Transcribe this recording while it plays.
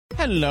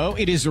Hello,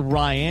 it is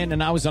Ryan,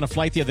 and I was on a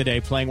flight the other day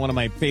playing one of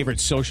my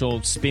favorite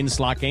social spin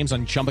slot games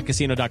on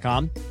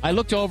ChumbaCasino.com. I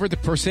looked over at the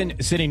person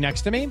sitting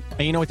next to me, and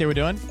you know what they were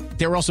doing?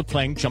 They were also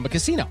playing Chumba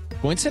Casino.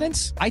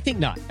 Coincidence? I think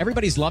not.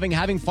 Everybody's loving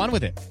having fun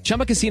with it.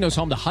 Chumba Casino is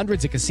home to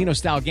hundreds of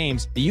casino-style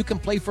games that you can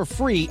play for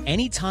free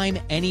anytime,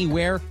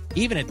 anywhere,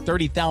 even at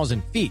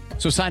 30,000 feet.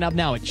 So sign up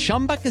now at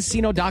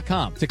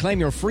ChumbaCasino.com to claim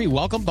your free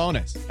welcome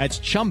bonus. That's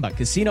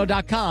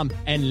ChumbaCasino.com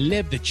and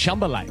live the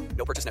Chumba life.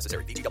 No purchase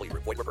necessary. VGW.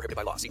 Void where prohibited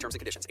by law. See terms and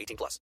conditions.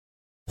 18+.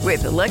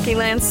 With the Lucky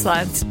Land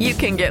Slots, you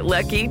can get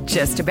lucky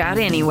just about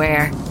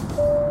anywhere.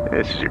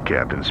 This is your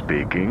captain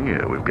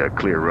speaking. We've got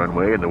clear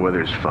runway and the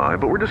weather's fine,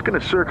 but we're just going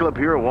to circle up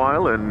here a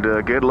while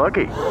and get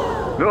lucky.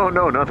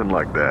 No, nothing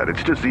like that.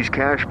 It's just these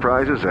cash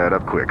prizes add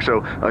up quick.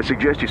 So I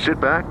suggest you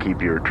sit back,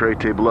 keep your tray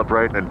table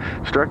upright, and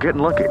start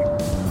getting lucky.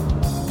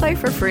 Play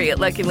for free at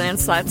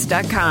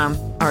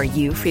LuckyLandSlots.com. Are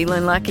you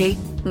feeling lucky?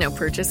 No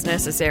purchase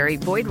necessary.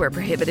 Void where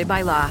prohibited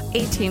by law.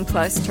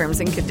 18+ terms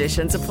and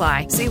conditions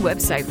apply. See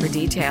website for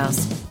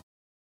details.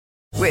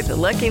 With the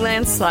Lucky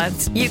Land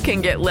Slots, you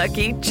can get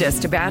lucky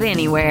just about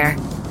anywhere.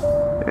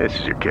 This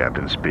is your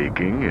captain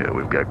speaking.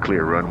 We've got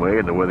clear runway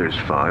and the weather's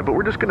fine, but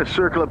we're just going to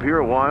circle up here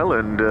a while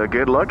and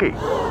get lucky.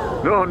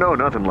 No,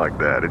 nothing like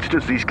that. It's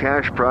just these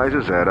cash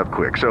prizes add up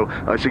quick. So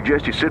I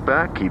suggest you sit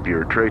back, keep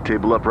your tray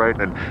table upright,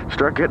 and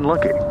start getting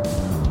lucky.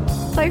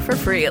 Play for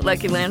free at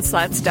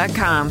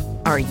LuckyLandSlots.com.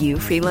 Are you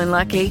feeling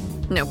lucky?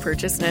 No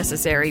purchase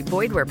necessary.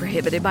 Void where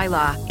prohibited by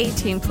law.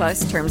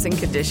 18+ terms and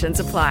conditions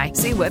apply.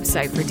 See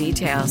website for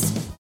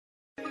details.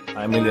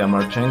 I'm Ilya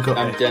Marchenko.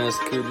 I'm Dennis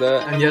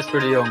Kudla. I'm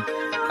Jesper de Jong.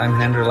 I'm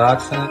Henry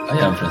Laxon.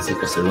 I am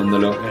Francisco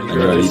Cerundolo, and you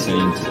are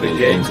listening to the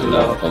Game to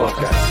Love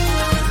podcast.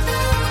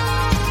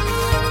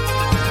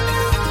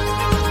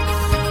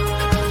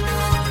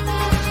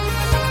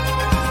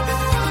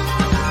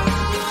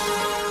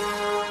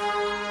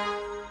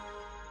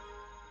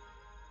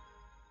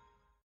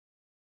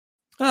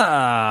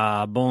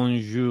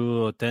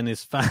 Bonjour,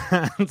 tennis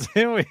fans.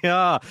 Here we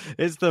are.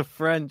 It's the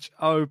French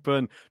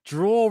Open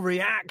draw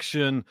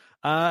reaction.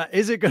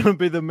 Is it going to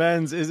be the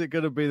men's? Is it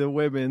going to be the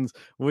women's?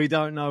 We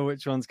don't know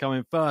which one's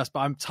coming first, but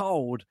I'm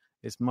told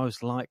it's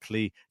most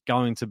likely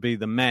going to be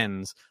the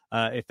men's.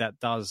 If that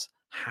does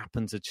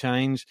happen to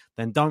change,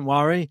 then don't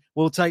worry.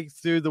 We'll take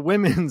through the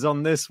women's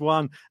on this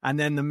one, and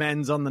then the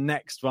men's on the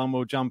next one.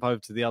 We'll jump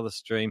over to the other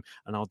stream,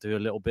 and I'll do a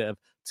little bit of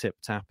tip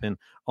tapping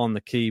on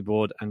the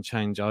keyboard and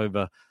change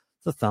over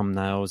the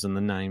thumbnails and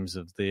the names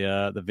of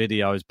the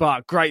videos.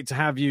 But great to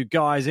have you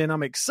guys in.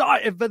 I'm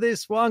excited for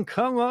this one.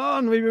 Come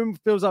on.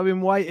 Feels like I've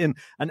been waiting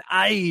an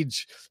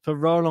age for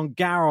Roland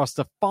Garros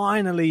to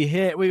finally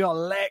hit. We got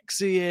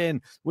Lexi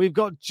in. We've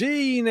got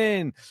Jean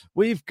in.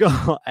 We've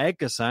got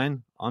Edgar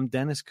saying, I'm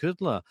Dennis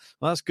Kudla.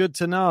 Well, that's good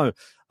to know.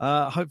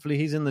 Hopefully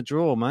he's in the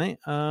draw, mate.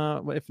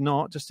 If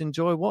not, just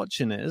enjoy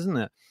watching it, isn't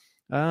it?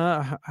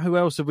 Who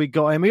else have we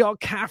got in? We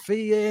got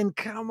Kathy in.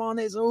 Come on,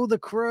 it's all the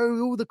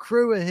crew. All the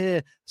crew are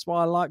here. That's what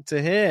I like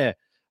to hear.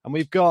 And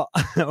we've got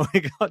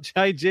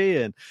JG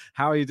in.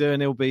 How are you doing?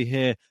 He'll be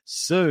here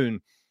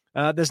soon.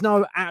 There's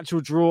no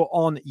actual draw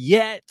on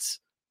yet,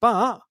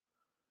 but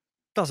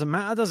doesn't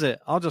matter, does it?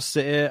 I'll just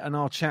sit here and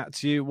I'll chat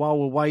to you while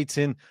we're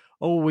waiting.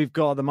 All we've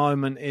got at the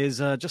moment is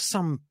just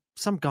some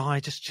guy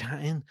just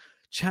chatting.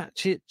 Chat.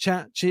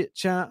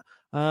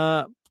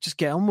 Just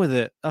get on with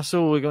it. That's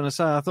all we're going to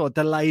say. I thought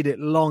I delayed it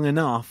long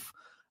enough.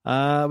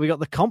 We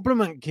got the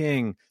Compliment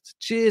King. So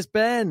cheers,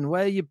 Ben.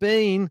 Where you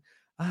been?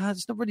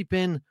 There's not really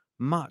been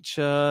much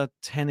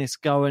tennis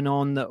going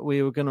on that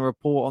we were going to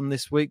report on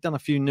this week. Done a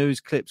few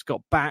news clips.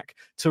 Got back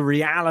to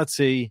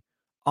reality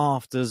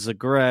after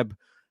Zagreb.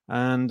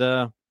 And,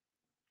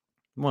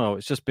 well,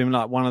 it's just been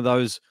like one of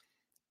those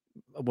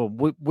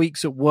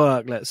weeks at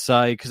work, let's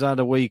say, because I had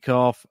a week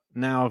off.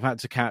 Now I've had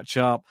to catch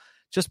up.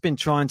 Just been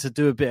trying to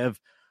do a bit of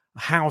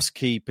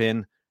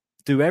housekeeping,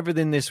 do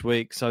everything this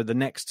week so the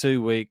next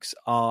 2 weeks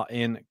are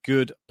in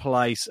good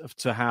place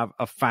to have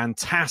a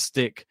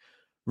fantastic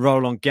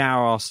Roland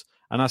Garros.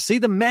 And I see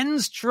the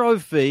men's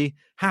trophy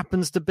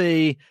happens to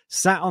be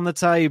sat on the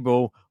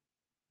table,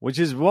 which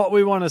is what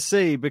we want to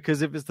see,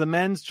 because if it's the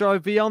men's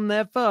trophy on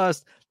there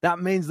first, that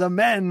means the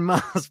men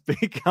must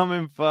be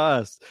coming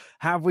first.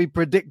 Have we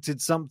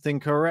predicted something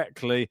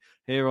correctly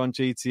here on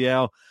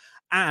GTL?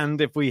 And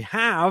if we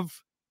have,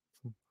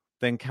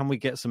 then can we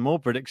get some more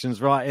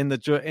predictions right in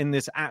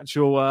this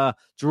actual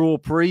draw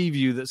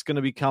preview that's going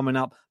to be coming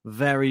up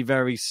very,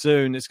 very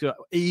soon? It's got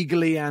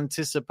eagerly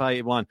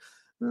anticipated one.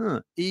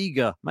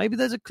 Eager. Maybe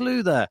there's a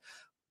clue there.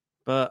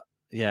 But,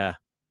 yeah.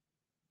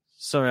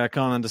 Sorry, I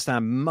can't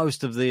understand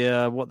most of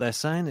the what they're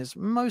saying. It's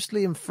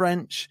mostly in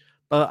French,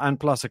 and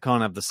plus I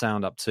can't have the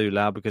sound up too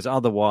loud because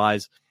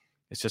otherwise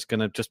it's just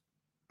going to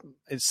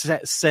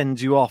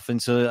send you off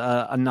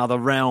into another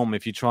realm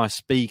if you try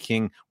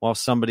speaking while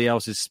somebody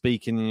else is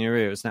speaking in your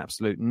ear. It's an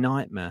absolute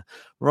nightmare.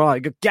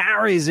 Right,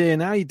 Gary's in.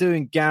 How you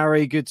doing,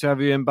 Gary? Good to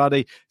have you in,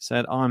 buddy.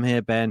 Said, I'm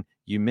here, Ben.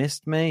 You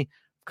missed me?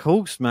 Of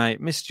course,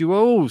 mate. Missed you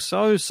all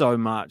so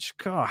much.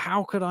 God,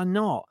 how could I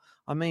not?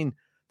 I mean,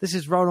 this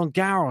is Roland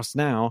Garros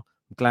now.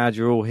 I'm glad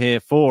you're all here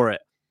for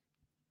it.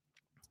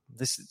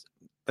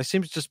 They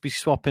seem to just be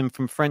swapping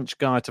from French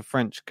guy to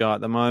French guy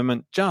at the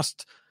moment.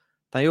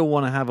 They all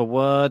want to have a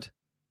word.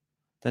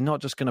 They're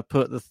not just going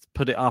to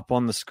put it up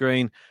on the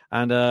screen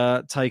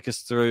and take us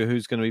through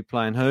who's going to be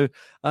playing who.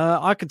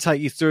 I could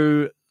take you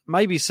through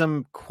maybe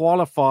some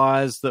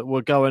qualifiers that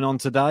were going on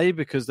today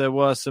because there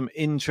were some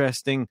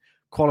interesting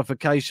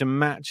qualification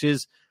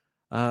matches.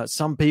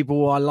 Some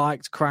people I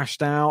liked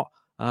crashed out.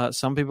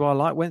 Some people I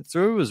liked went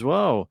through as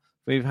well.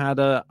 We've had,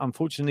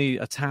 unfortunately,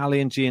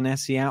 Italian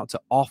Giannessi out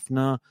to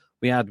Offner.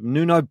 We had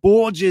Nuno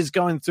Borges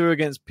going through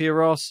against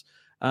Piros.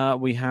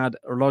 We had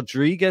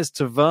Rodriguez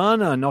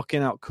Taverna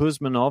knocking out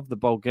Kuzmanov, the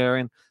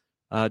Bulgarian.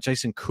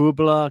 Jason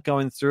Kubler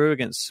going through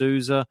against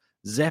Souza.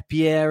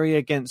 Zepieri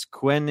against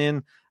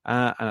Quenin.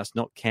 And that's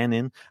not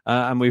Kenin.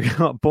 And we've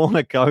got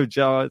Borna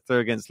Gojo through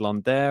against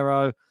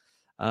Londero.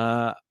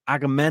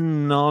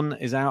 Agamemnon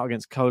is out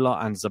against Kolar.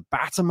 And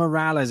Zabata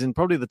Morales in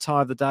probably the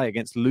tie of the day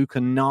against Luca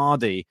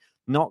Nardi.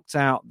 Knocked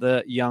out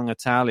the young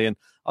Italian.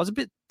 I was a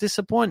bit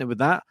disappointed with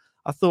that.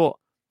 I thought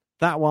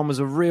that one was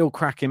a real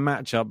cracking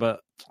matchup,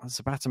 but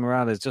Zabata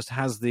Morales just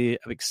has the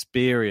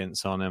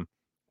experience on him.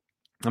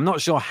 I'm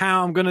not sure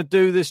how I'm going to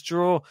do this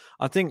draw.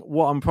 I think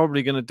what I'm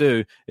probably going to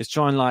do is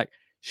try and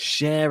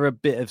share a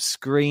bit of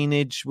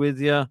screenage with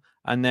you,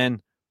 and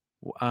then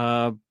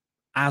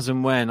as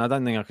and when, I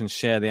don't think I can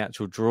share the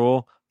actual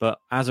draw, but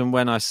as and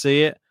when I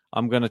see it,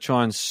 I'm going to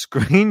try and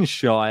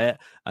screenshot it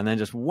and then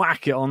just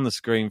whack it on the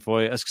screen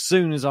for you as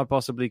soon as I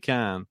possibly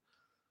can.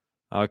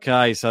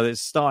 Okay, so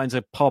it's starting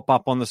to pop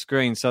up on the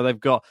screen. So they've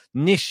got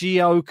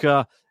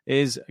Nishioka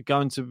is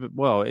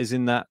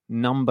in that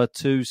number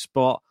 2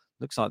 spot.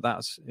 Looks like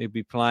he'll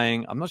be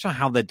playing. I'm not sure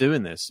how they're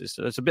doing this.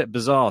 It's a bit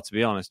bizarre, to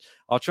be honest.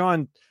 I'll try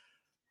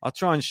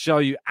and show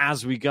you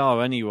as we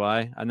go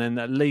anyway, and then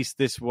at least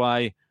this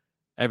way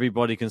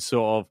everybody can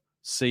sort of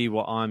see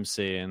what I'm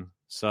seeing.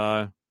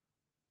 So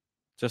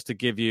just to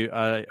give you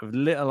a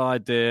little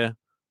idea,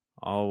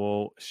 I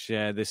will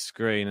share this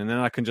screen and then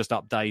I can just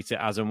update it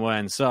as and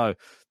when. So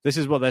this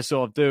is what they're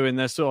sort of doing.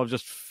 They're sort of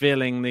just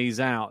filling these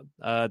out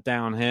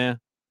down here.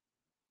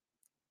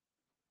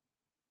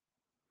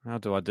 How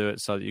do I do it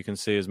so that you can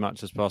see as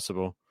much as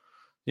possible?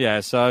 Yeah,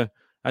 so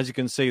as you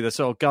can see, they're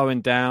sort of going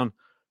down,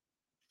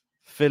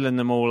 filling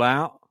them all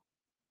out.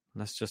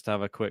 Let's just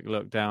have a quick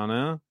look down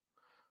there.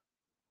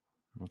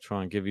 I'll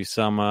try and give you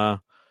some...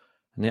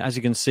 And as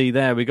you can see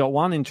there, we got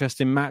one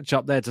interesting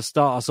matchup there to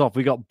start us off.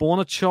 We got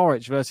Borna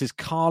Choric versus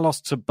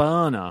Carlos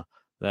Taberna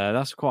there.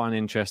 That's quite an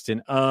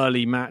interesting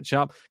early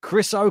matchup.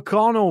 Chris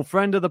O'Connell,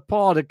 friend of the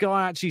pod, a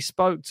guy I actually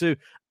spoke to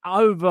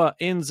over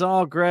in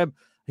Zagreb.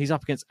 He's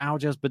up against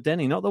Aljas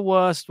Badeni, not the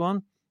worst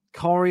one.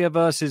 Coria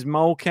versus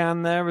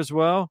Molcan there as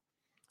well.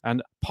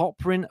 And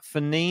Poprin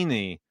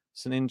Fanini.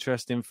 It's an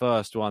interesting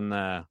first one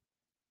there.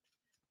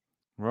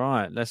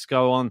 Right, let's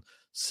go on,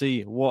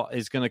 see what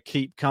is going to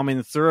keep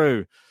coming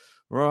through.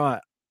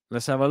 Right,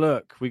 let's have a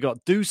look. We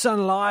got Dusan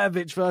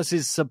Lajovic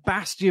versus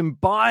Sebastian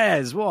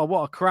Baez. What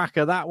a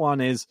cracker that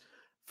one is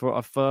for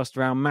a first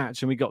round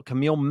match. And we got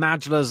Kamil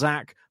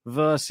Majlazak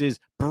versus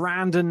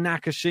Brandon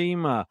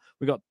Nakashima.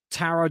 We got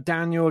Taro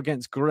Daniel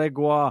against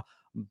Gregoire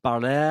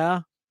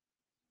Barrère.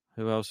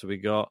 Who else have we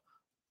got?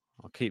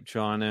 I'll keep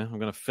trying to. I'm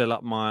going to fill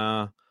up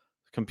my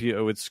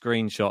computer with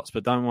screenshots,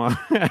 but don't worry.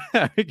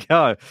 There we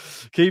go.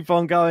 Keep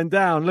on going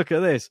down. Look at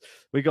this.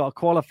 We got a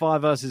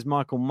qualifier versus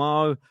Michael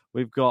Moe.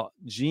 We've got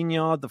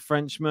Gignard, the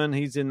Frenchman.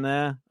 He's in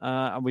there.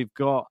 And we've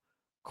got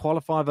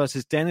qualifier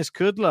versus Dennis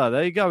Kudler.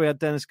 There you go. We had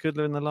Dennis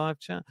Kudler in the live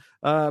chat.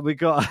 We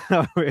got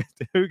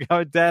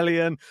Hugo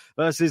Delian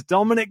versus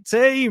Dominic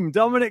Thiem.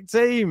 Dominic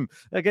Thiem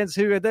against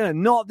Hugo Delian.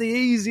 Not the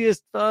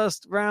easiest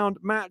first round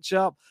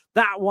matchup.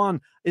 That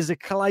one is a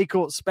clay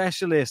court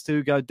specialist,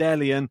 Hugo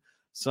Delian.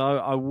 So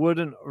I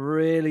wouldn't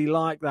really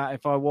like that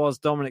if I was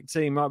Dominic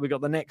Thiem. Right, we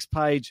got the next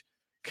page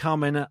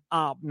coming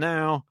up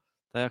now.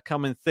 They're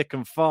coming thick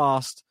and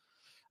fast.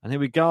 And here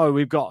we go.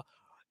 We've got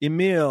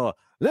Emil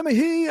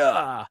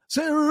Lemahia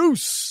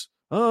Serus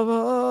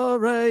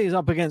He's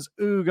up against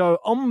Ugo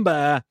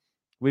Umber.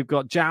 We've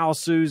got João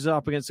Souza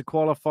up against the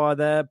qualifier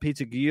there.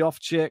 Peter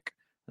Giovcik.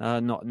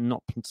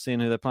 Not seeing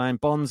who they're playing.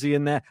 Bonzi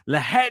in there.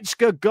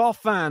 Lehechka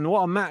Goffin.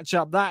 What a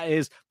matchup that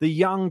is. The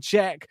young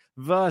Czech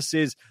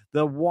versus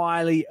the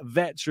wily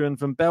veteran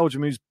from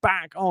Belgium who's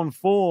back on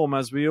form,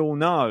 as we all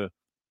know.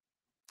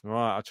 All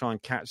right, I'll try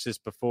and catch this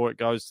before it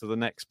goes to the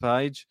next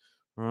page.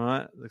 All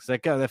right,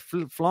 they're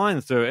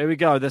flying through it. Here we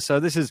go. So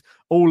this is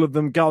all of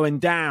them going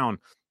down.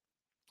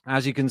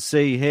 As you can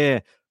see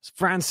here,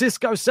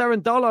 Francisco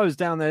Cerundolo's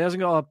down there. He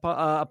hasn't got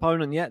an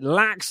opponent yet.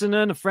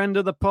 Laxonen, a friend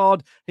of the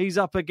pod. He's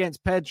up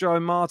against Pedro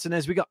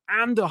Martinez. We got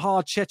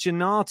Andahar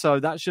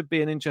Cecchinato. That should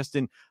be an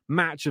interesting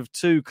match of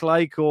two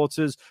clay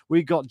quarters.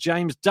 We got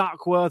James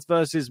Duckworth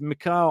versus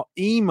Mikhail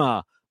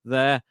Ema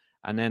there.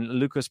 And then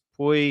Lucas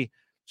Puy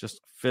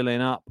just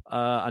filling up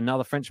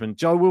another Frenchman.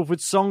 Joe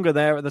Wilfred Songa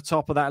there at the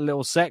top of that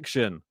little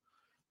section.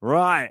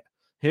 Right,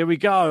 here we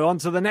go. On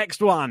to the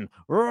next one.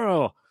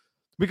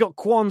 We got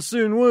Kwon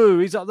Soon Woo.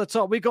 He's up the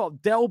top. We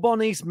got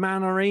Delbonis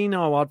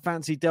Manarino. I'd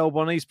fancy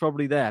Delbonis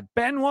probably there.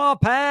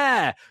 Benoit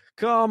Paire.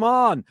 Come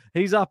on.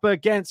 He's up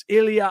against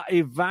Ilya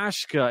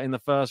Ivashka in the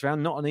first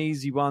round. Not an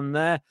easy one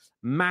there.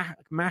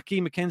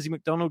 Mackenzie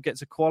McDonald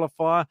gets a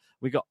qualifier.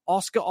 We got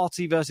Oscar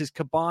Otti versus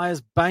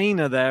Tobias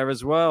Boehner there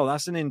as well.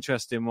 That's an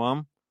interesting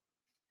one.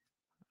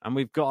 And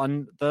we've got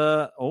hang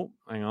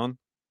on.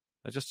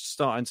 They're just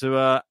starting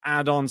to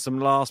add on some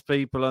last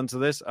people onto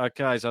this.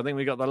 Okay, so I think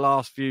we got the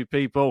last few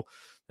people.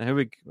 There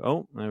we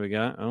go.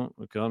 Oh,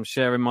 okay, I'm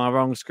sharing my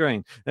wrong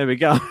screen. There we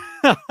go.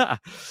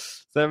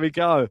 There we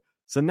go.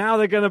 So now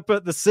they're going to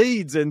put the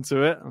seeds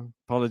into it.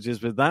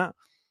 Apologies with that.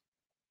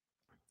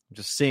 I'm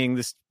just seeing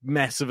this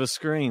mess of a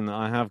screen that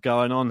I have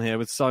going on here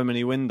with so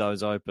many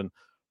windows open.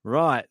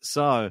 Right,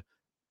 so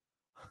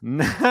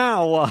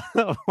now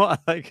what are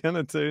they going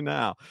to do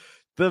now?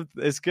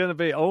 It's going to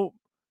be,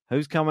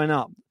 who's coming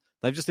up?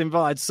 They've just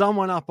invited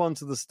someone up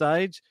onto the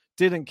stage.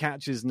 Didn't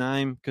catch his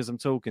name because I'm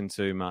talking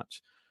too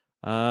much.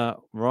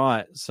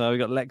 Right, so we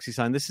got Lexi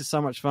saying, this is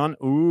so much fun.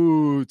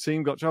 Ooh,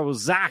 team got trouble.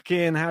 Zach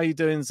in. How you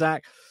doing,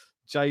 Zach?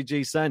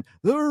 JG saying,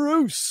 the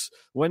Roos.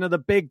 When are the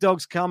big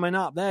dogs coming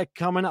up? They're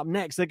coming up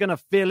next. They're going to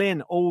fill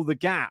in all the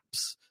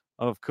gaps,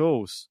 of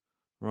course.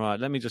 Right,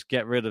 let me just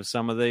get rid of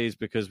some of these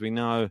because we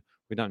know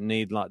we don't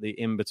need like the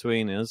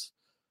in-betweeners.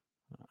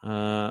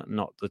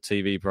 Not the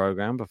TV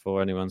program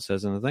before anyone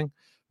says anything.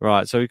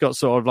 Right, so we've got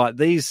sort of like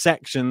these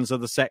sections are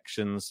the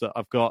sections that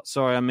I've got.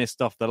 Sorry, I missed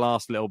off the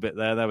last little bit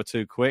there. They were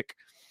too quick.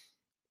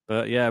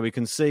 But yeah, we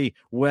can see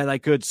where they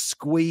could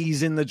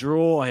squeeze in the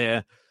draw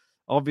here.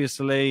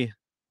 Obviously,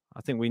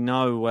 I think we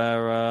know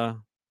where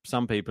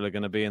some people are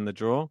going to be in the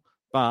draw,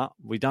 but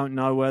we don't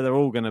know where they're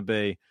all going to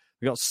be.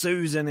 We got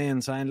Susan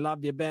in saying,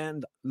 love you,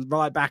 Ben.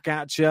 Right back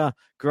at you.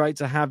 Great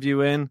to have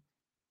you in.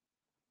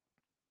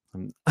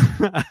 And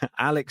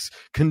Alex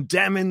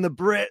condemning the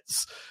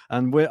Brits.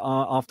 And we're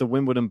after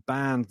Wimbledon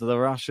banned the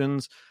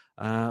Russians.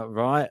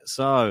 Right,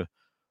 so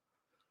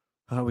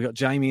we got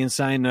Jamie in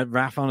saying that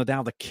Rafa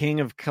Nadal, the king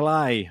of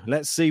clay.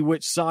 Let's see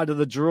which side of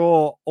the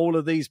draw all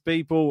of these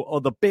people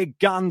or the big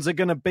guns are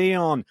going to be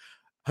on.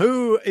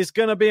 Who is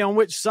going to be on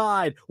which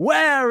side?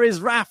 Where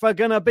is Rafa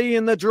going to be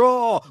in the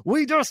draw?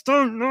 We just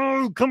don't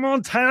know. Come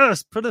on, tell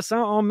us. Put us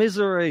out our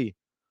misery.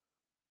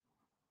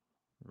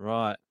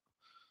 Right.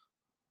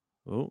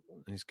 Oh,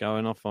 he's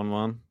going off on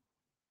one.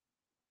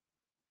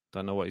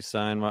 Don't know what he's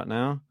saying right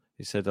now.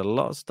 He said a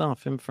lot of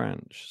stuff in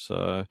French.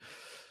 So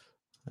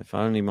if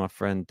only my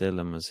friend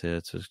Dylan was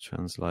here to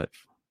translate.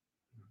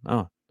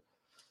 Oh.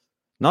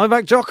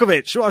 Novak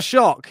Djokovic. What a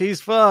shock.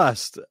 He's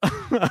first.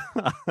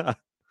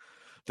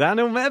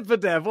 Daniel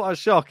Medvedev. What a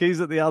shock.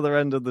 He's at the other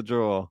end of the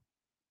draw.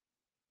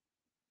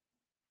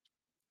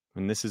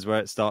 And this is where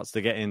it starts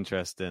to get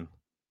interesting.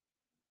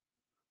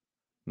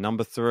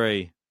 Number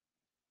 3.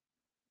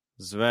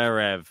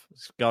 Zverev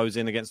goes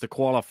in against the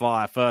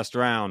qualifier first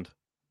round.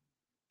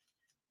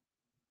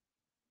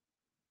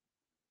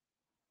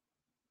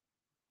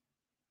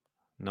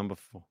 Number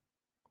 4.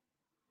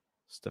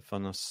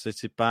 Stefanos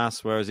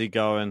Tsitsipas. Where is he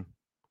going?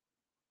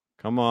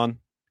 Come on.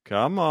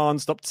 Come on.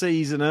 Stop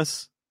teasing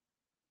us.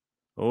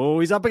 Oh,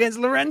 he's up against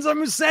Lorenzo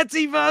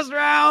Musetti first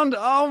round.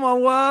 Oh, my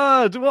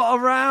word. What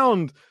a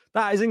round.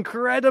 That is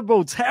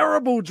incredible.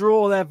 Terrible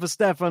draw there for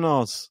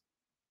Stefanos.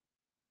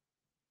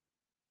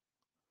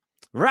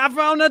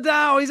 Rafael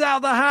Nadal, he's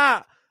out the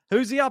hat.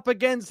 Who's he up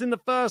against in the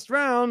first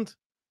round?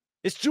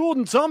 It's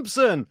Jordan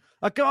Thompson,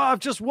 a guy I've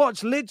just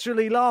watched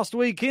literally last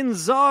week in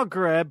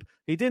Zagreb.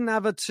 He didn't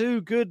have a too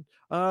good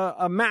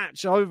a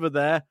match over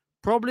there.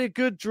 Probably a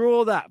good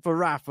draw that for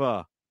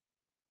Rafa.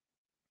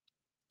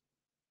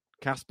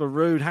 Casper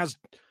Ruud has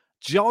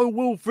Joe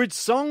Wilfried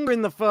Songa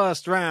in the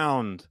first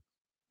round.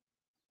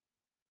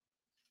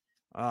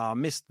 I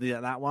missed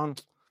that one.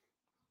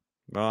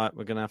 Right,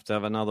 we're going to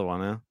have another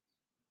one now.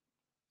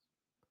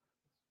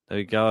 There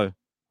we go.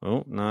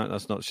 Oh, no,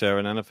 that's not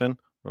sharing anything.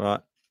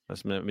 Right,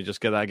 let me just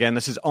get that again.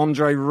 This is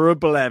Andrei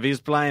Rublev. He's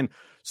playing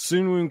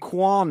Sunwoo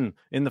Kwon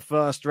in the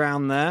first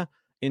round there.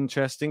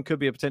 Interesting. Could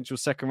be a potential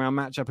second round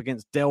matchup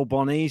against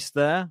Delbonis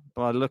there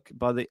by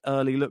the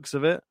early looks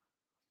of it.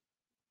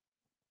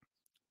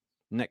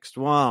 Next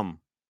one.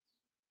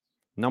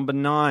 Number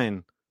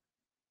 9.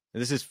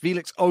 This is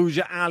Felix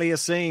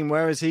Auger-Aliassime.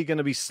 Where is he going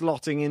to be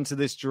slotting into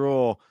this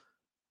draw?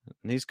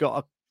 And he's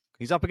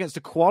up against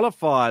a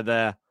qualifier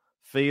there,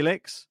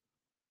 Felix.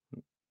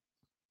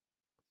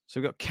 So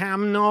we've got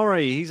Cam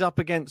Norrie. He's up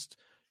against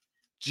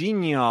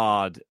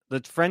Gignard, the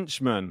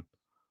Frenchman.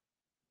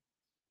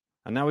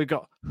 And now we've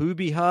got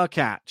Hubi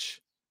Hurkacz.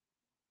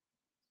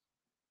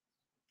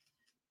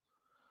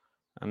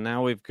 And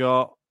now we've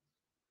got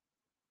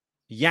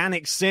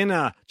Yannick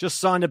Sinner. Just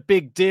signed a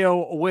big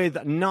deal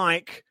with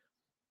Nike.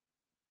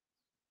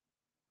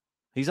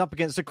 He's up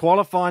against a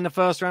qualifier in the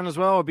first round as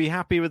well. I'd be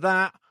happy with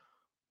that.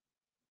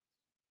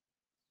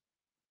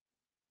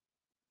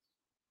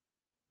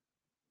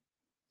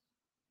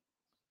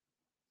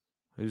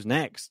 Who's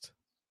next?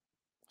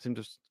 Seems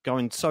to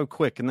going so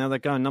quick, and now they're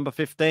going number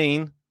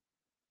 15.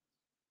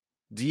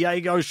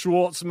 Diego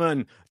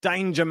Schwartzman,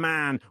 danger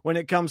man when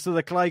it comes to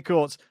the clay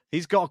courts.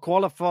 He's got a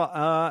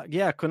qualify.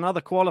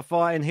 Another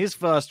qualifier in his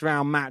first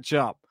round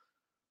matchup.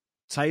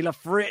 Taylor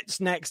Fritz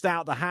next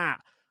out the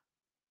hat.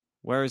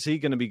 Where is he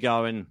going to be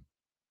going?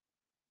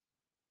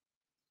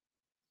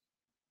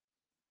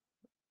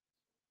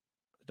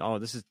 Oh,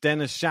 this is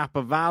Denis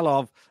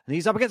Shapovalov, and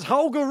he's up against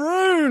Holger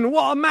Rune.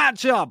 What a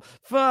matchup!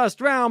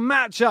 First round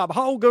matchup.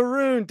 Holger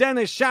Rune,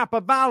 Denis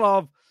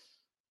Shapovalov.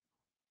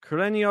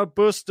 Carreño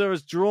Busta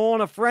has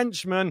drawn a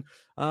Frenchman.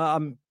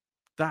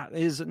 That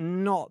is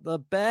not the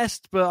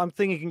best, but I'm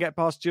thinking he can get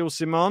past Gilles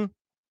Simon.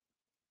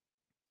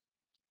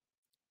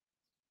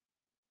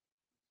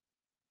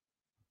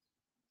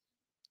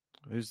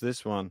 Who's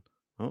this one?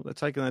 Oh, they're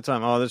taking their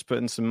time. Oh, they're just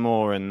putting some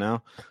more in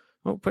now.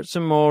 Oh, put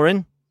some more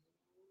in.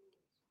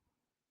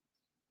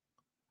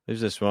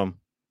 Who's this one?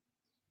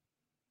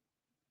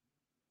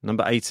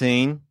 Number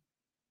 18.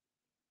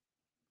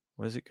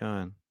 Where's it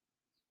going?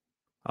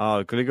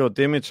 Oh, Grigor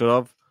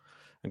Dimitrov.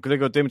 And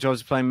Grigor Dimitrov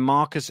is playing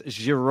Marcus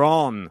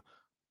Giron.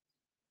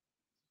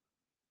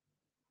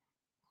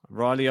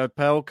 Riley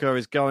Opelka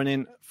is going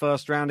in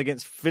first round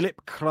against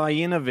Filip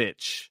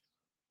Krajinovic.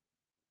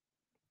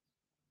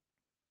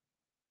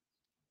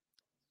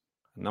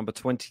 Number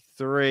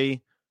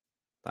 23.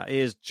 That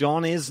is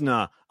John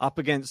Isner up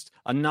against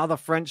another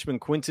Frenchman,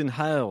 Quentin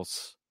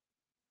Hales.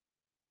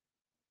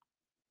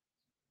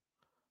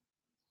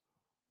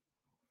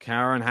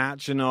 Karen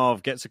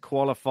Hatchinov gets a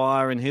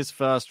qualifier in his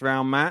first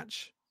round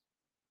match.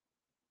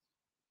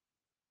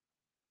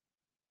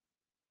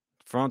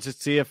 Francis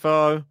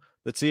Tiafoe,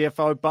 the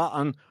Tiafoe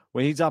button,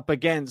 where he's up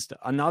against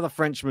another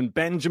Frenchman,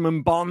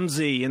 Benjamin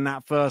Bonzi, in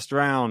that first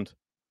round.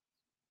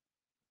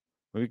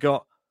 We've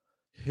got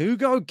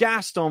Hugo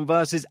Gaston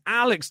versus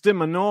Alex de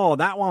Minaur.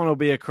 That one will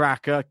be a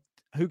cracker.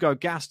 Hugo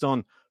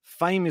Gaston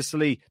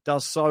famously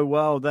does so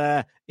well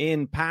there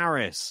in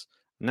Paris.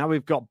 Now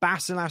we've got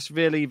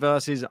Basilashvili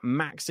versus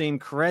Maxime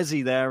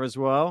Krezi there as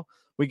well.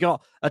 We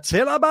got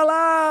Attila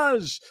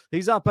Balazs.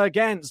 He's up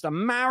against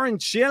Marin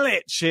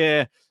Cilic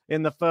here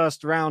in the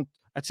first round.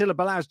 Attila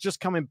Balazs just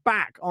coming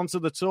back onto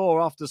the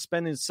tour after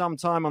spending some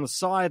time on the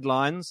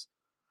sidelines.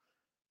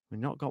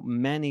 We've not got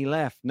many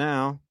left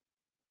now.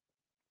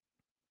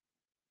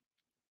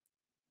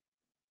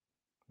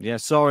 Yeah,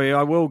 sorry,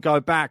 I will go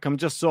back. I'm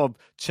just sort of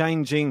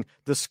changing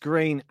the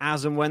screen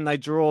as and when they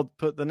draw,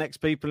 put the next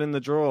people in the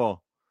draw.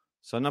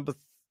 So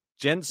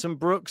Jensen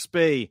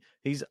Brooksby,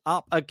 he's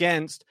up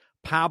against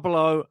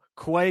Pablo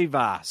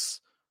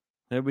Cuevas.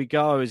 There we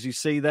go. As you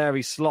see there,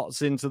 he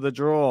slots into the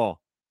draw.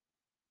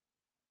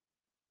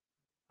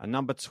 And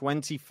number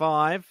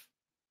 25.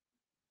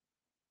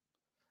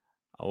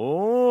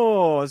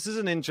 Oh, this is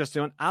an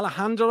interesting one.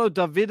 Alejandro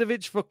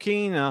Davidovich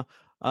Fokina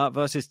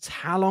versus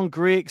Talon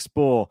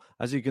Griekspoor.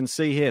 As you can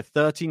see here,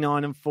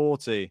 39 and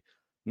 40.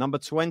 Number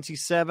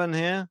 27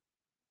 here.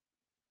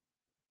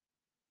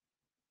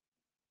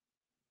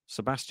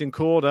 Sebastian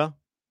Korda.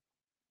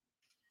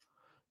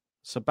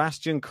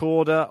 Sebastian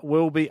Korda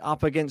will be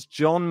up against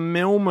John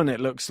Millman, it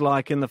looks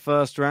like, in the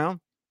first round.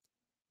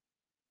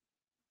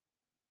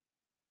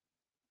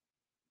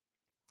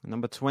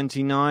 Number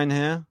 29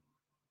 here.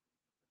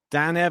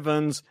 Dan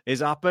Evans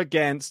is up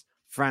against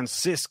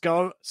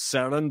Francisco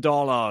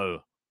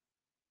Cerundolo.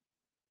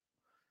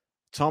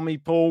 Tommy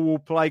Paul will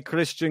play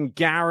Christian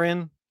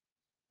Garin.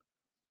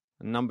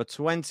 And number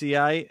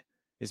 28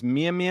 is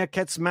Miomir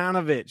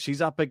Kecmanovic.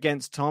 He's up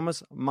against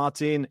Thomas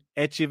Martin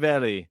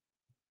Echeverri.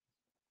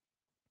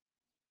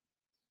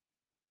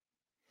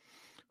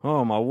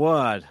 Oh, my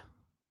word.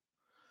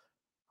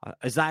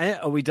 Is that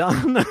it? Are we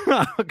done?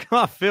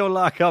 I feel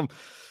like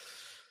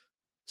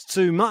it's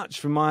too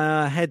much for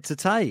my head to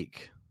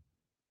take.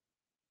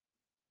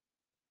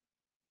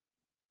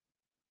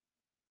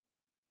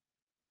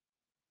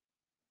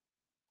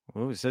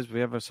 Oh, it says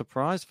we have a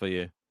surprise for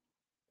you.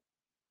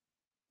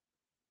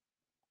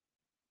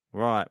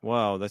 Right,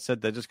 well, they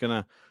said they're just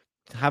going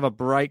to have a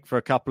break for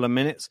a couple of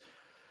minutes.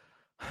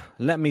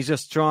 Let me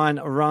just try and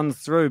run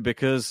through,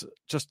 because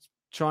just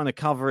trying to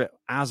cover it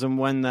as and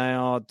when they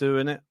are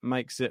doing it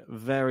makes it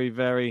very,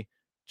 very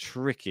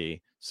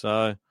tricky. So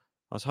I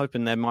was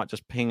hoping they might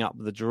just ping up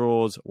the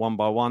draws one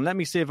by one. Let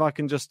me see if I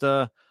can just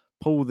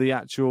pull the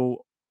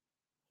actual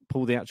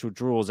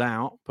draws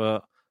out.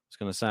 But I was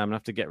going to say I'm going to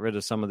have to get rid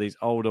of some of these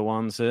older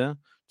ones here.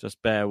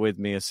 Just bear with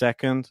me a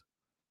second.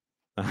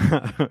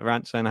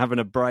 Ranch having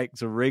a break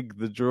to rig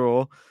the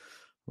draw.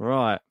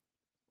 Right.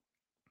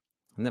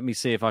 Let me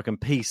see if I can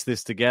piece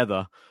this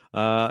together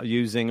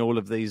using all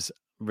of these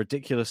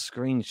ridiculous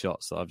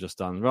screenshots that I've just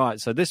done. Right,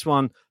 so this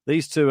one,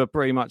 these two are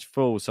pretty much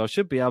full, so I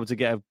should be able to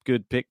get a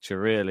good picture,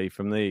 really,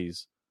 from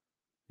these.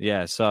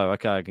 Yeah, so,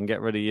 okay, I can get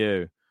rid of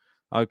you.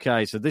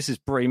 Okay, so this is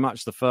pretty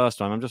much the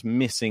first one. I'm just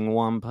missing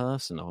one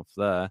person off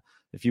there.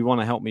 If you want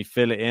to help me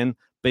fill it in,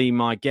 be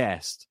my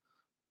guest.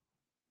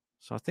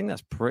 So I think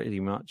that's pretty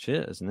much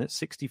it, isn't it?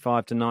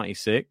 65 to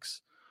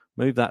 96.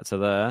 Move that to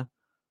there.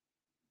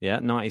 Yeah,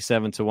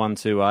 97 to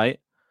 128.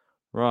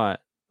 Right,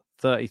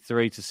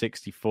 33 to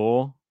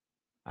 64.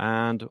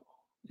 And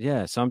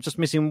Yeah, so I'm just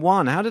missing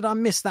one. How did I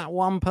miss that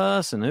one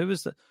person? Who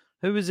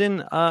was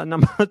in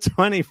number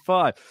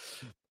 25?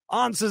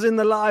 Answers in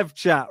the live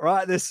chat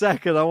right this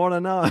second. I want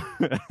to know.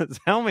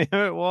 Tell me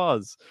who it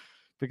was,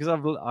 because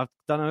I've don't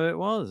know who it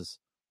was.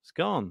 It's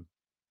gone.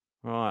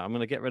 All right, I'm going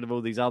to get rid of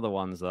all these other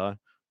ones though,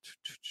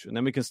 and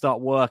then we can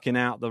start working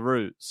out the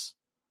routes.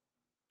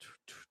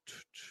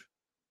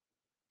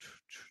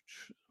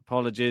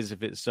 Apologies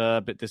if it's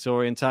a bit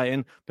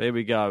disorientating, but here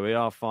we go. We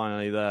are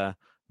finally there.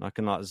 I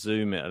can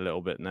zoom it a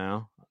little bit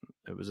now.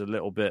 It was a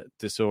little bit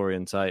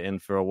disorientating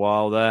for a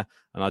while there,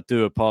 and I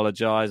do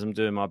apologize. I'm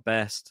doing my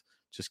best,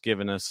 just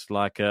giving us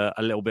a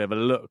little bit of a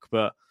look.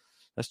 But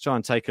let's try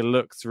and take a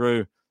look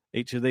through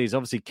each of these.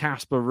 Obviously,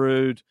 Casper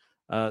Ruud,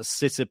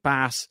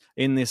 Tsitsipas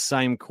in this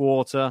same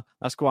quarter.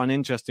 That's quite an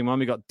interesting one.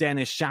 We got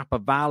Denis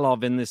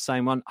Shapovalov in this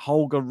same one.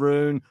 Holger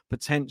Rune,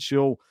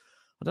 potential,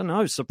 I don't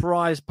know,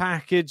 surprise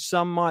package,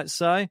 some might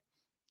say.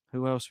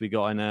 Who else we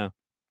got in there?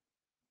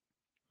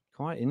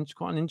 Quite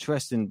an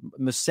interesting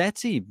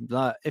Musetti.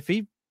 If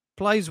he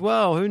plays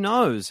well, who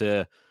knows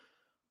here?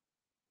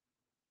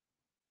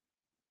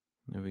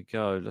 There we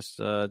go. Let's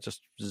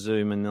just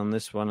zoom in on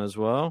this one as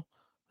well.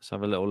 Let's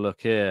have a little look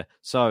here.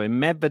 So in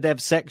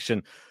Medvedev's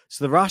section,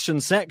 so the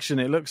Russian section,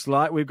 it looks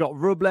like we've got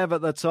Rublev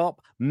at the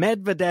top,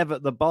 Medvedev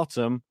at the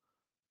bottom.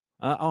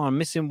 I'm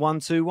missing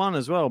 1-2-1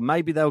 as well.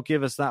 Maybe they'll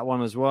give us that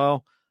one as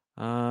well.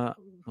 Not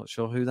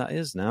sure who that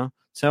is now.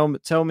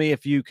 Tell me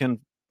if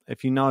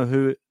you know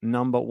who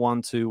number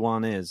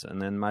 1-2-1 is,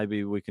 and then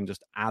maybe we can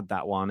just add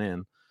that one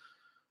in.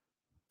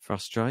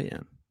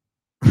 Frustrating.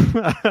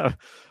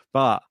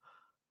 But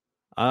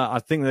I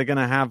think they're going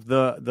to have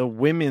the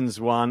women's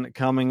one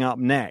coming up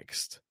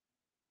next.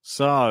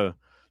 So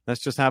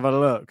let's just have a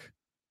look.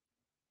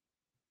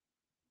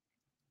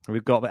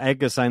 We've got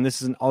Edgar saying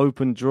this is an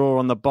open draw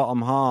on the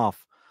bottom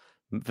half.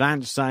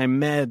 Vance saying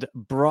Med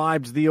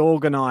bribed the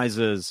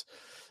organisers.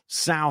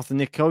 South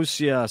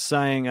Nicosia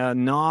saying a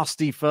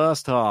nasty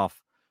first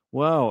half.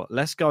 Well,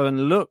 let's go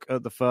and look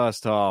at the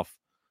first half.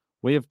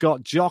 We have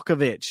got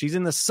Djokovic. He's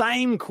in the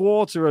same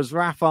quarter as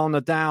Rafael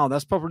Nadal.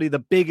 That's probably the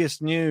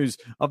biggest news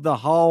of the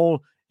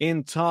whole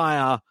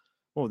entire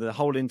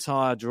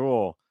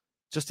draw.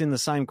 Just in the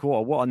same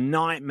quarter. What a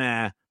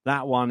nightmare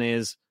that one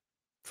is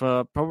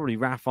for probably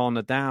Rafael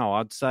Nadal.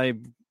 I'd say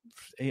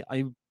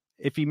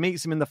if he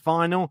meets him in the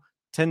final,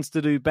 tends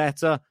to do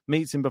better.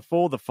 Meets him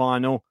before the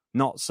final,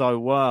 not so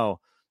well.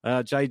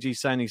 JG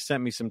saying he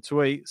sent me some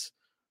tweets.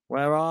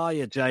 Where are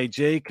you,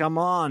 JG? Come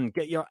on,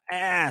 get your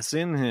ass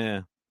in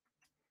here.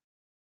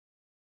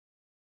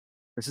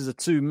 This is a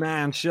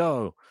two-man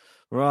show.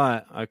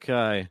 Right,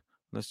 okay.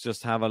 Let's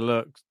just have a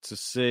look to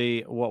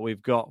see what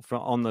we've got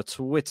on the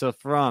Twitter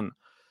front.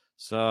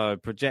 So,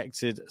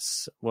 projected,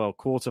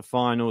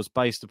 quarterfinals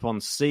based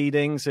upon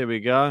seedings. Here we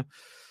go.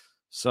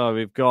 So,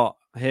 we've got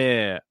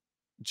here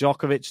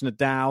Djokovic,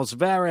 Nadal,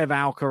 Zverev,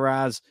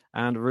 Alcaraz,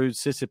 and Ruud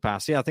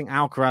Tsitsipas. Yeah, I think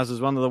Alcaraz is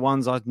one of the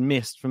ones I'd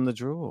missed from the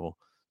draw.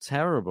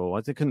 Terrible.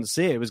 I couldn't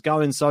see it. It was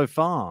going so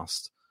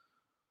fast.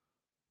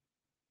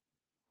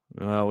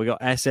 Well, we got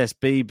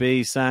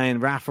SSBB saying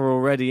Rafa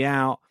already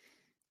out.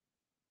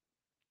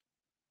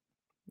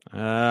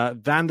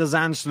 Van der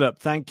Zandslup,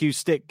 thank you,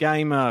 Stick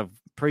Gamer.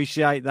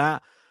 Appreciate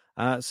that.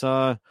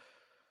 So,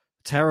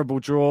 terrible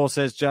draw,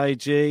 says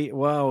JG.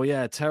 Well,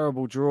 yeah,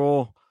 terrible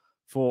draw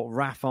for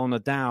Rafael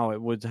Nadal,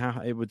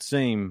 it would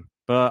seem.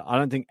 But I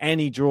don't think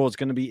any draw is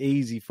going to be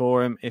easy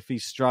for him if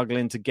he's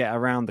struggling to get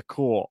around the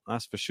court.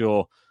 That's for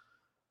sure.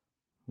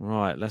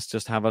 Right, let's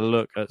just have a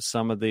look at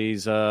some of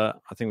these. I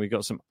think we've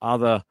got some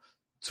other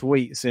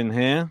tweets in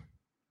here.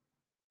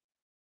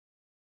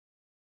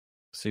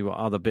 See what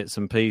other bits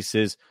and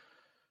pieces.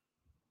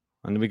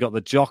 And we got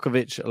the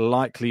Djokovic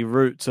likely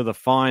route to the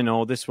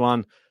final. This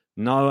one,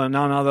 none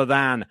other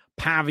than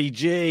Pavi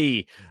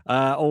G.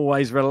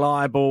 Always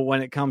reliable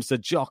when it comes to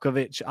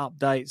Djokovic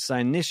updates,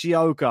 saying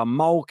Nishioka,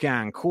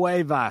 Molcan,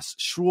 Cuevas,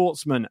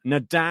 Schwartzman,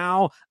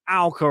 Nadal,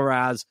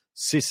 Alcaraz,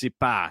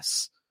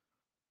 Tsitsipas.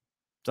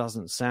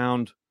 Doesn't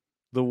sound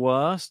the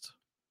worst.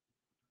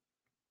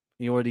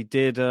 He already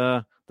did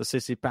the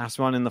Tsitsipas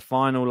one in the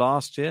final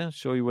last year.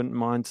 Sure you wouldn't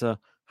mind to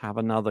have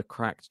another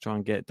crack to try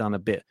and get it done a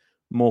bit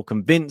more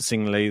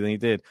convincingly than he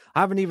did.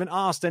 I haven't even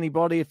asked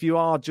anybody if you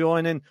are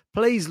joining.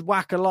 Please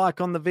whack a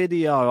like on the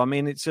video. I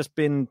mean, it's just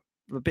been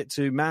a bit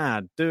too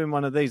mad doing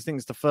one of these. I think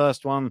it's the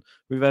first one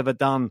we've ever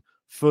done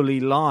fully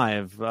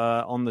live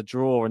on the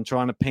draw and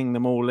trying to ping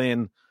them all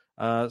in.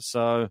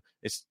 So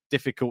it's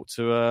difficult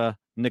to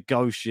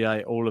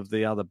negotiate all of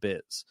the other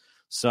bits.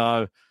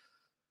 So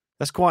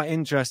that's quite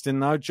interesting,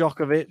 though.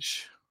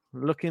 Djokovic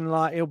looking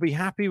like he'll be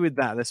happy with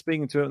that. They're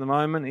speaking to him at the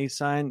moment. He's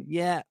saying,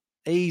 yeah,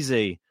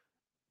 easy.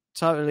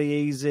 Totally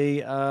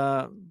easy.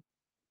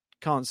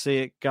 Can't see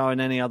it going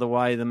any other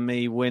way than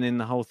me winning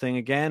the whole thing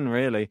again,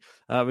 really.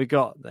 Here we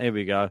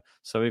go.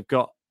 So we've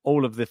got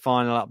all of the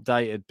final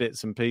updated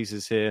bits and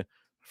pieces here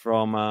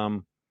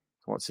from,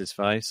 what's his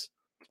face?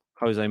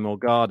 Jose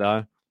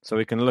Morgado. So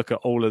we can look at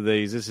all of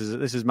these. This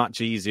is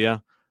much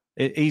easier.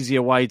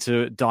 Easier way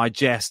to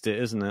digest it,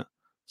 isn't it?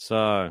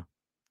 So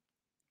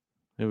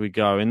Here we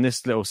go. In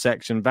this little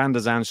section, Van der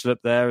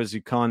Zandschulp there, as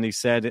you kindly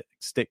said,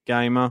 Stick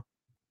Gamer.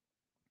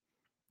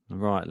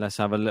 Right, let's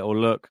have a little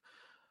look.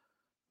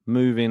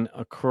 Moving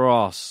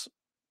across.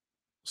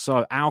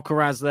 So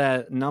Alcaraz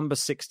there, number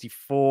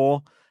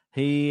 64.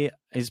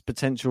 His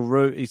potential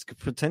route, he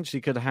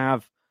potentially could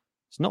have,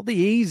 it's not the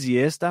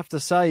easiest, I have to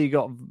say. You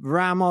got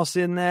Ramos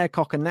in there,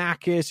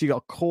 Kokkinakis, you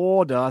got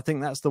Korda. I think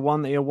that's the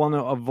one that he'll want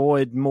to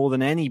avoid more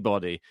than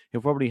anybody.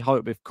 He'll probably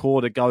hope if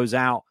Korda goes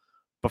out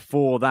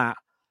before that,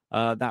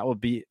 that would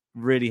be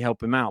really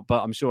help him out.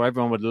 But I'm sure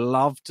everyone would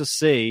love to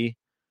see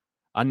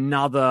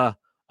another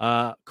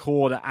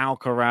Korda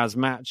Alcaraz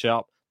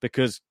matchup,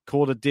 because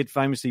Korda did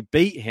famously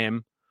beat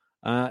him,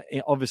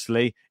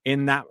 obviously,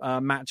 in that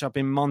matchup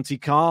in Monte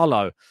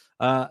Carlo.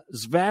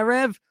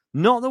 Zverev,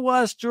 not the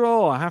worst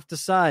draw, I have to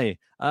say.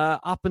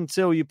 Up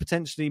until you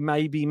potentially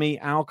maybe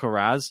meet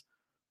Alcaraz,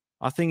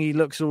 I think he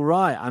looks all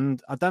right.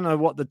 And I don't know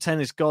what the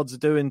tennis gods are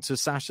doing to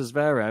Sasha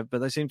Zverev,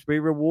 but they seem to be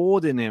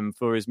rewarding him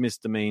for his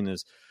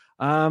misdemeanors.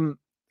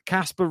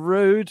 Casper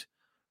Ruud,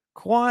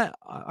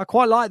 I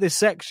quite like this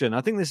section. I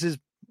think this is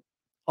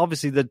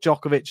obviously the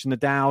Djokovic and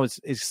Nadal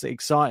is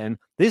exciting.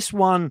 This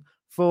one,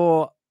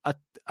 for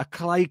a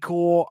clay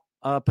court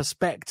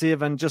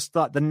perspective and just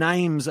like the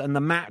names and the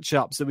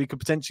matchups that we could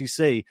potentially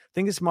see, I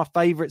think it's my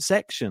favorite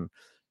section.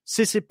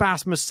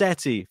 Tsitsipas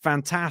Musetti,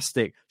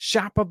 fantastic.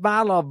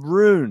 Shapovalov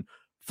Rune,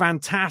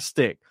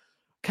 fantastic.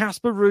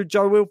 Casper Ruud,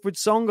 Jo-Wilfried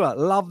Tsonga,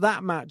 love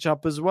that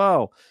matchup as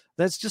well.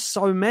 There's just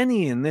so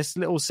many in this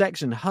little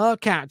section.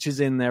 Hurkacz is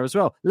in there as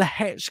well.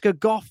 Lehechka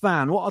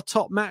Goffin, what a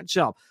top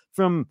matchup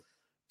from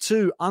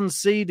two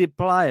unseeded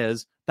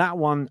players. That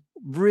one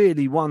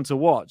really one to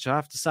watch, I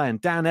have to say.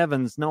 And Dan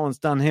Evans, no one's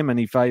done him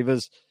any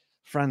favors.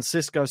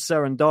 Francisco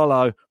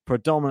Cerundolo,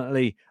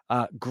 predominantly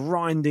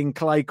grinding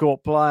clay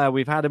court player.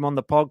 We've had him on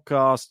the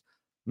podcast.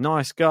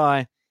 Nice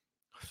guy.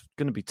 It's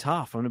going to be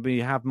tough. I'm going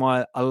to have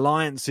my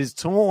alliances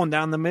torn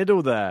down the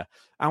middle there.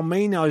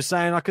 Almino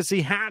saying I could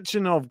see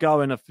Khachanov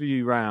going a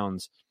few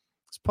rounds.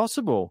 It's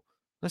possible.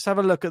 Let's have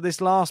a look at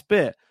this last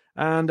bit.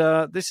 And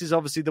this is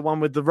obviously the one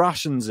with the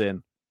Russians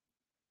in.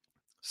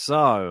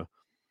 So,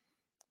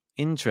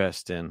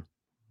 interesting.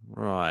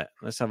 Right.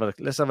 Let's have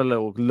a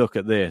little look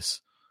at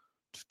this.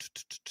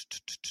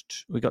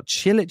 We got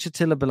Cilic,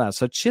 Attila Balaz.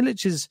 So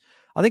Cilic is,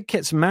 I think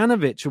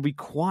Kecmanovic will be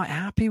quite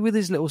happy with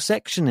his little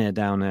section here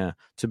down there,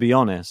 to be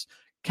honest.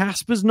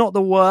 Casper's not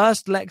the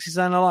worst. Lexi's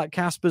saying I like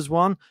Casper's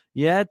one.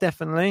 Yeah,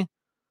 definitely.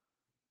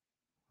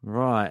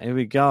 Right, here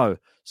we go.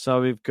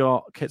 So we've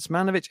got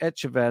Kecmanovic,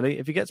 Etcheverry.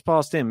 If he gets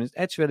past him,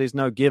 Etcheverry is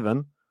no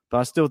given, but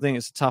I still think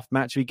it's a tough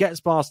match. If he gets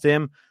past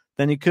him,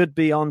 then he could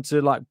be on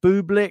to like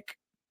Bublik.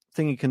 I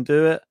think he can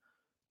do it.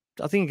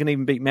 I think he can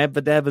even beat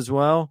Medvedev as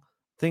well.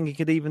 I think he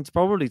could even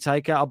probably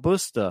take out a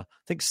Buster.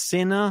 I think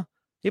Sinner,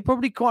 he'd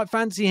probably quite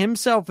fancy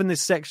himself in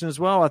this section as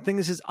well. I think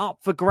this is up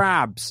for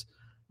grabs.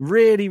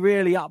 Really,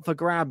 really up for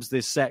grabs,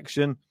 this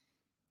section.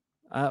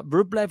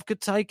 Rublev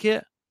could take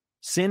it.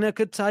 Sinner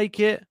could take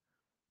it.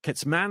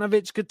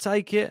 Kecmanovic could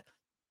take it.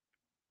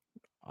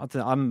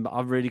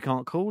 I really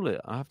can't call it,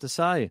 I have to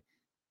say.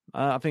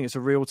 I think it's a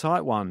real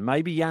tight one.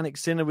 Maybe Yannick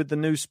Sinner with the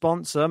new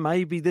sponsor.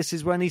 Maybe this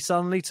is when he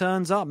suddenly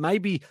turns up.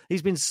 Maybe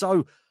he's been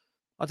so,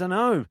 I don't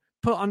know,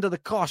 put under the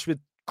cosh with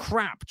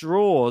crap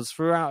draws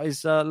throughout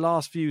his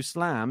last few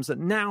slams that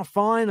now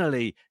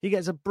finally he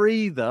gets a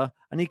breather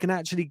and he can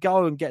actually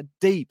go and get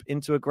deep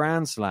into a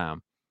Grand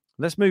Slam.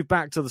 Let's move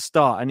back to the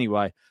start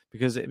anyway,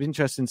 because it'd be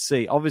interesting to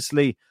see.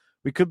 Obviously,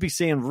 we could be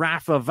seeing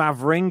Rafa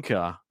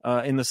Wawrinka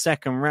in the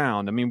second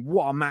round. I mean,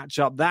 what a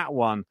matchup that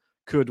one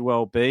could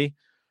well be.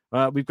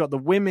 We've got the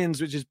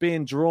women's, which is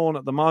being drawn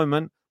at the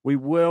moment. We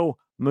will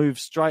move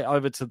straight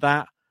over to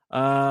that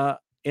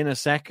in a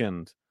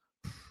second.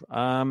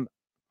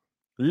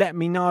 Let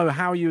me know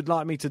how you'd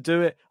like me to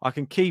do it. I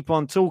can keep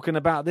on talking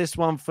about this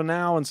one for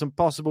now and some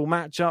possible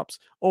matchups,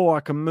 or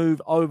I can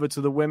move over to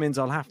the women's.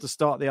 I'll have to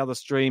start the other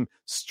stream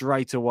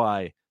straight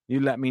away. You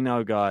let me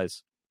know,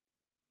 guys.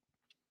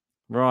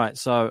 Right,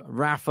 so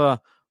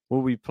Rafa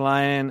will be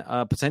playing,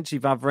 potentially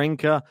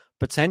Wawrinka,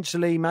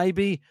 potentially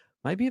maybe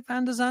a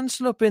Van der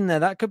Zandschulp in there.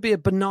 That could be a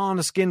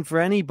banana skin for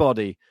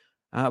anybody.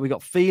 We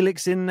got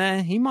Felix in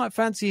there. He might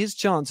fancy his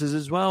chances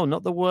as well.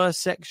 Not the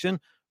worst section.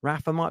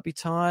 Rafa might be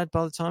tired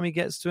by the time he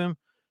gets to him.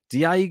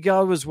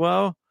 Diego as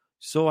well.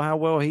 Saw how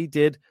well he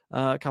did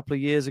a couple of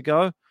years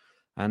ago.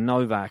 And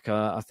Novak,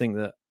 I think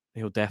that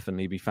he'll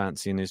definitely be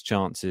fancying his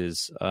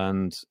chances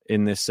and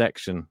in this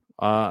section.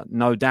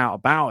 No doubt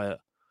about it.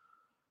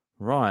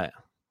 Right.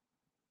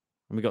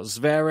 And we got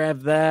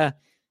Zverev there.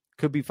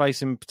 Could be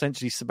facing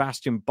potentially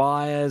Sebastian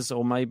Baez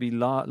or maybe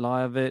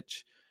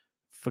Lajovic.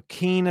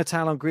 Fokina,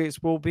 Talon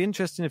Greets will be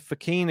interesting if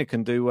Fokina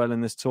can do well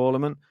in this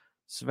tournament.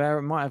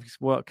 Zverev might have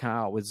work cut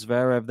out with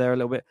Zverev there a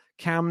little bit.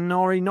 Cam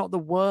Norrie, not the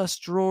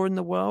worst draw in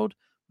the world.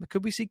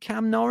 Could we see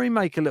Cam Norrie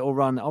make a little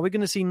run? Are we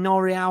going to see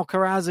Norrie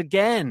Alcaraz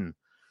again?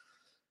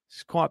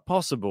 It's quite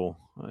possible.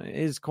 It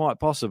is quite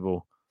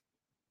possible.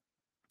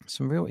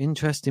 Some real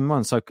interesting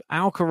ones. So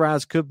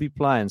Alcaraz could be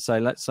playing,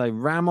 let's say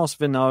Ramos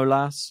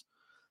Vinolas,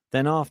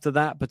 Then after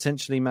that,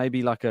 potentially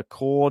maybe like a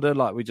Korda,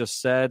 like we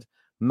just said.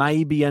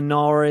 Maybe a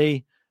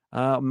Norrie,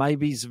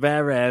 maybe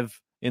Zverev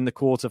in the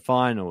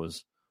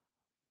quarterfinals.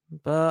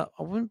 But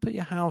I wouldn't put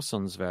your house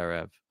on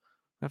Zverev.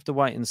 We have to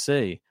wait and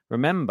see.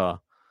 Remember,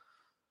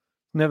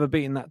 never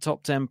beaten that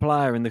top 10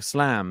 player in the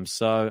slams.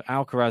 So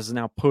Alcaraz is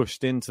now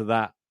pushed into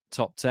that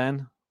top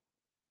 10.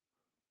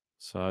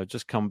 So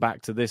just come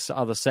back to this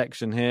other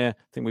section here.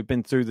 I think we've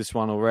been through this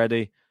one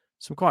already.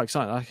 So I'm quite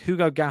excited. Like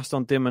Hugo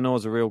Gaston de Minaur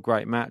is a real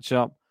great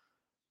matchup.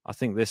 I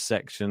think this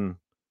section,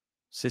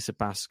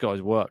 Tsitsipas got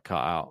his work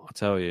cut out, I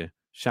tell you.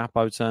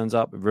 Chapeau turns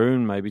up.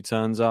 Rune maybe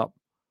turns up.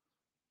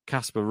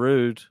 Casper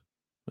Ruud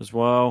as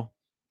well.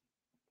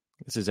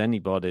 This is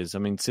anybody's. I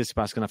mean,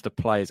 Tsitsipas going to have to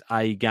play his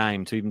A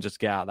game to even just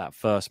get out of that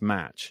first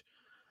match.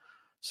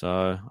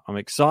 So I'm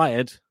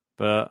excited,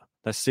 but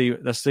let's see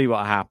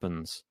what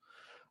happens.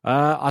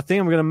 I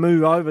think I'm going to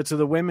move over to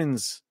the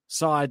women's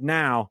side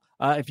now.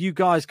 If you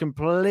guys can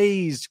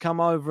please come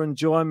over and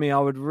join me, I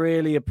would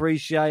really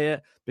appreciate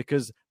it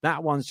because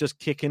that one's just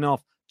kicking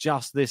off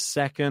just this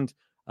second.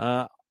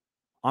 I'm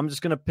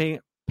just going to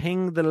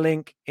ping the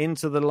link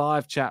into the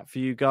live chat for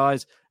you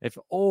guys. If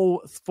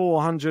all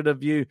 400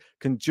 of you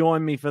can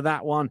join me for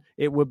that one,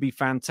 it would be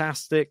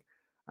fantastic.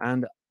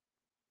 And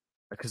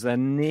because they're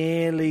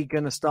nearly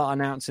going to start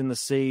announcing the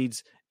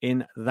seeds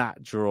in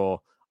that draw.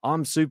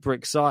 I'm super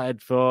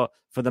excited for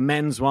the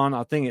men's one.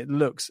 I think it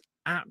looks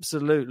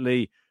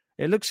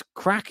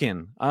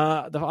cracking.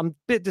 I'm a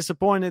bit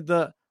disappointed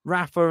that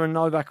Rafa and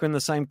Novak are in the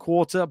same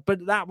quarter,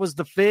 but that was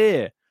the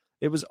fear.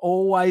 It was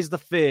always the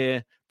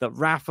fear that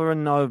Rafa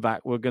and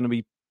Novak were going to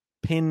be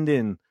pinned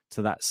in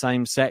to that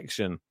same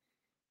section.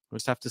 We'll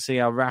just have to see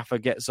how Rafa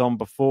gets on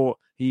before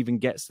he even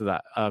gets to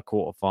that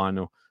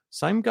quarterfinal.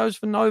 Same goes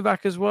for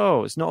Novak as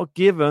well. It's not a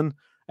given.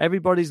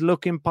 Everybody's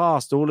looking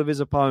past all of his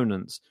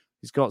opponents.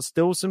 He's got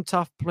still some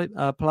tough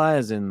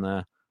players in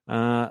there.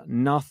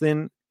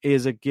 Nothing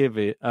is a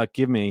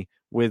gimme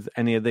with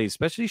any of these,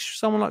 especially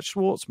someone like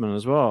Schwartzman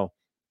as well.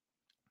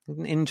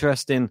 An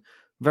interesting,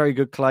 very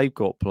good clay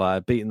court player,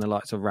 beating the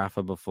likes of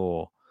Rafa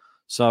before.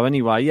 So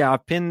anyway, yeah, I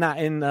pinned that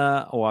in,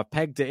 or I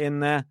pegged it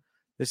in there.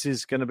 This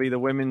is going to be the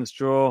women's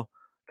draw.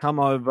 Come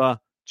over,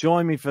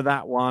 join me for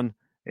that one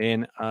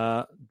in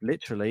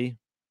literally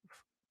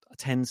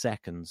 10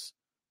 seconds.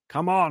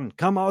 Come on,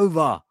 come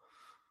over.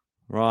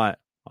 Right.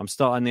 I'm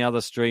starting the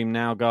other stream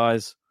now,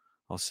 guys.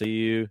 I'll see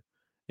you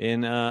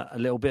in a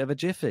little bit of a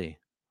jiffy.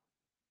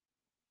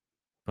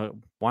 But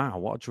wow,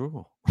 what a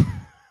draw.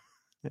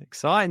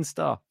 Exciting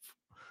stuff.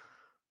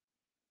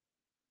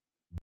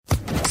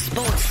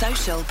 Sports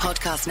Social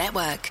Podcast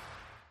Network.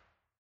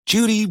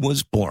 Judy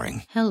was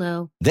boring.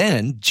 Hello.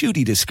 Then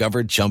Judy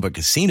discovered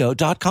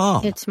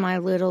ChumbaCasino.com. It's my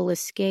little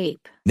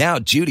escape. Now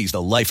Judy's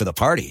the life of the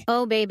party.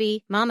 Oh,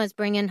 baby, mama's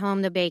bringing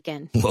home the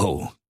bacon.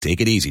 Whoa,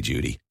 take it easy,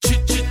 Judy.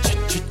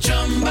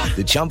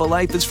 The Chumba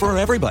life is for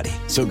everybody.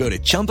 So go to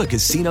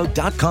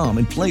ChumbaCasino.com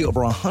and play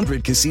over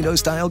 100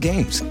 casino-style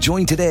games.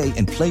 Join today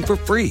and play for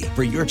free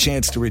for your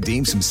chance to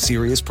redeem some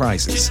serious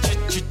prizes.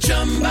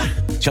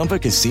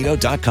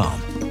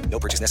 ChumbaCasino.com. No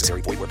purchase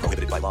necessary. Void where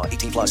prohibited by law.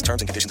 18+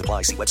 terms and conditions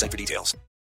apply. See website for details.